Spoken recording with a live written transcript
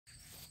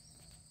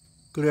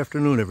Good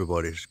afternoon,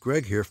 everybody. It's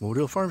Greg here from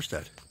Woodhill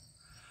Farmstead.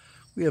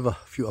 We have a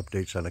few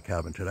updates on the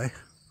cabin today.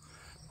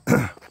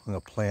 I'm going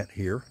to plant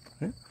here.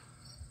 The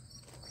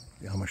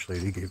Amish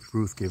lady,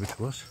 Ruth gave it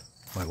to us,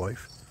 my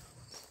wife.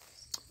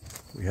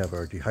 We have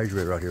our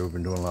dehydrator out here. We've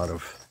been doing a lot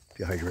of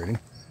dehydrating.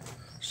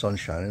 Sun's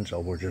shining,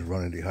 so we're just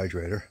running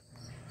dehydrator.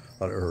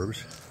 A lot of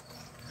herbs.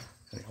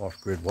 And the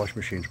off-grid wash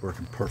machine's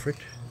working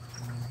perfect.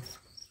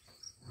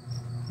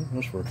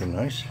 That's working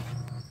nice.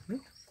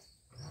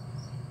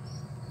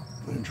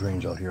 And it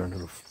drains out here into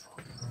the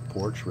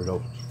porch right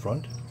out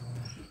front.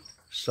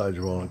 Sides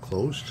are all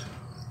enclosed.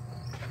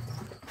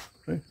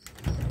 Okay.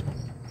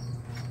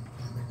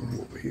 We'll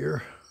go over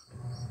here.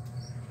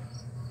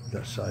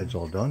 That side's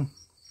all done.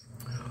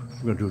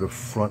 We're going to do the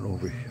front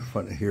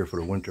front here for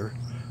the winter.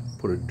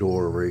 Put a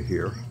door right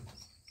here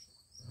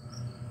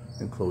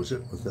and close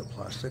it with that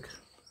plastic.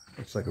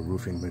 It's like a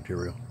roofing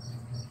material.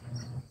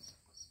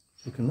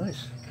 Looking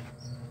nice.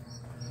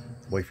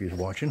 Wifey's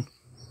watching.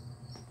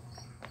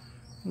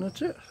 And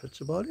that's it.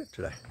 That's about it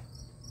today.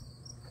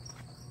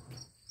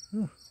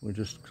 We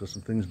just got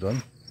some things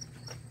done.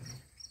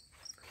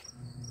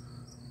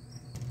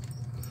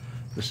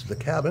 This is the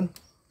cabin.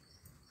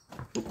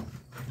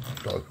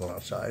 Dog's going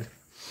outside.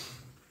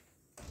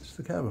 This is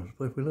the cabin, the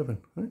place we live in.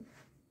 Right?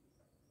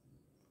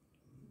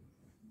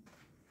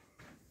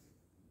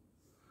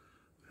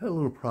 Had a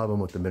little problem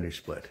with the mini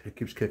split. It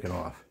keeps kicking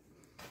off.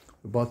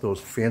 We bought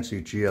those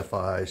fancy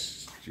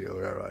GFIs,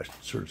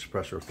 surge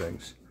suppressor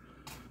things.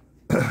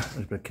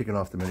 It's been kicking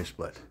off the mini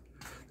split.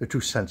 They're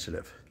too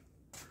sensitive.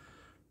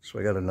 So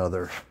I got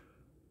another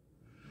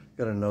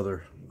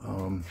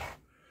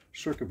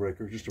circuit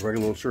breaker, just a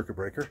regular old circuit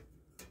breaker.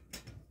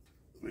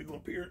 Let me go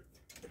up here,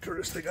 turn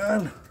this thing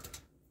on.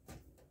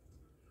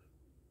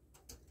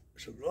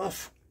 Shut it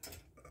off.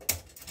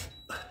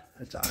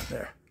 It's on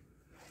there.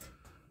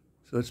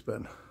 So it's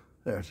been,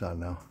 there, it's on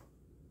now.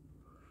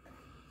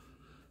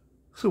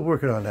 So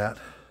working on that.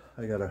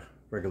 I got a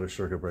regular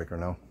circuit breaker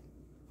now.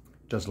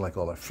 Doesn't like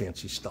all that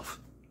fancy stuff.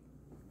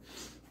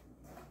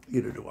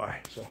 Either do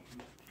I. So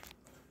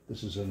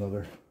this is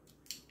another,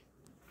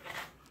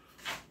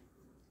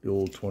 the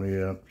old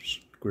 20 amp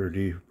square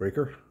D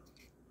breaker.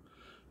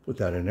 Put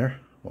that in there.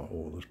 Well,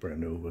 old is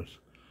brand new,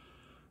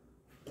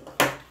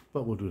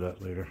 but we'll do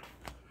that later.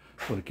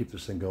 I want to keep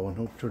this thing going.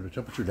 Don't turn the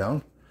temperature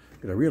down.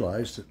 And I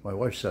realized that my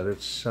wife said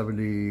it's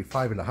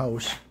 75 in the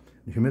house.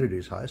 The humidity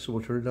is high, so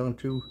we'll turn it down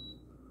to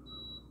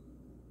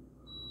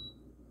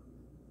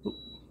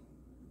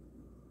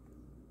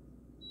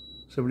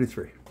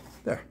 73.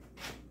 There.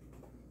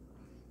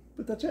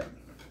 But that's it.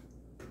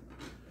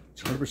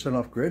 It's 100%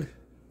 off grid.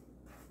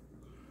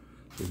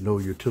 There's no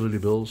utility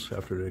bills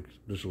after the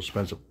initial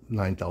expense of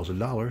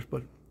 $9,000,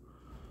 but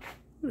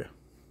yeah.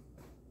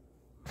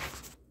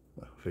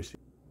 Well, face it.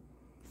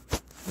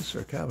 This is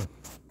our cabin.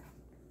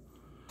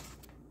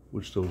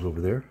 Wood stoves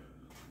over there.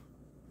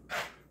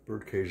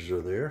 Bird cages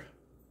are there.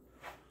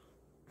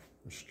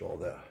 Install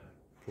that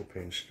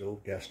propane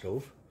stove, gas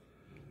stove.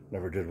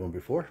 Never did one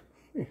before.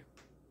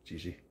 It's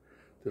easy.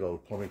 Did all the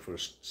plumbing for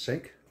the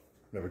sink.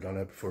 Never done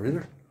that before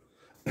either.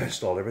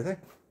 Installed everything.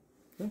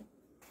 Okay.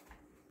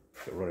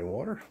 Got running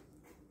water.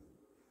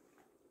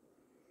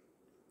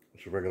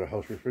 It's a regular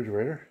house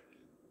refrigerator.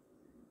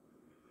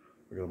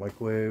 Regular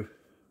microwave.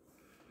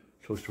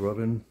 Toaster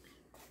oven.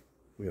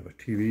 We have a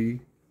TV.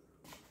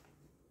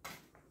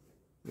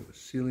 We have a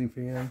ceiling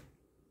fan.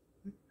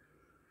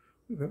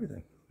 We have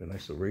everything. We have a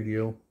nice little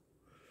radio.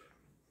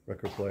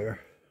 Record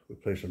player. We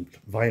play some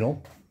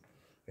vinyl.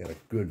 We have a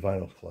good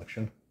vinyl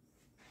collection.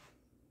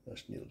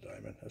 That's Neil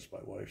Diamond. That's my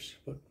wife's,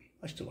 but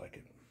I still like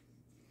it.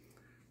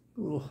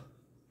 A little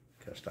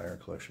cast iron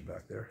collection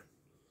back there.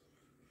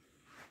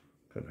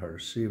 Kind of hard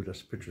to see, but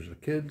that's pictures of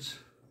kids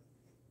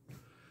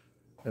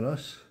and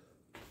us.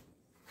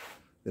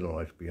 They don't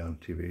like to be on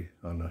TV,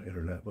 on the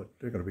internet, but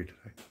they're going to be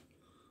today.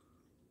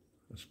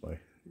 That's my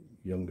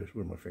youngest,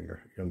 with my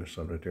finger, youngest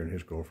son right there and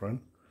his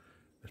girlfriend.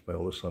 That's my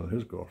oldest son and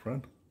his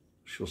girlfriend.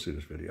 She'll see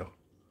this video.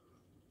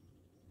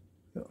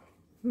 Yeah.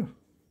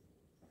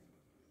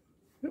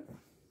 Yep.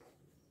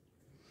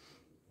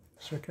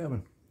 It's our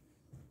cabin.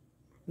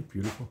 It's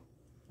beautiful.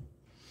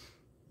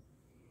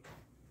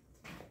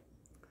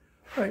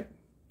 All right.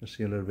 I'll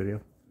see you in another video.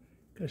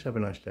 You guys have a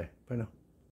nice day. Bye now.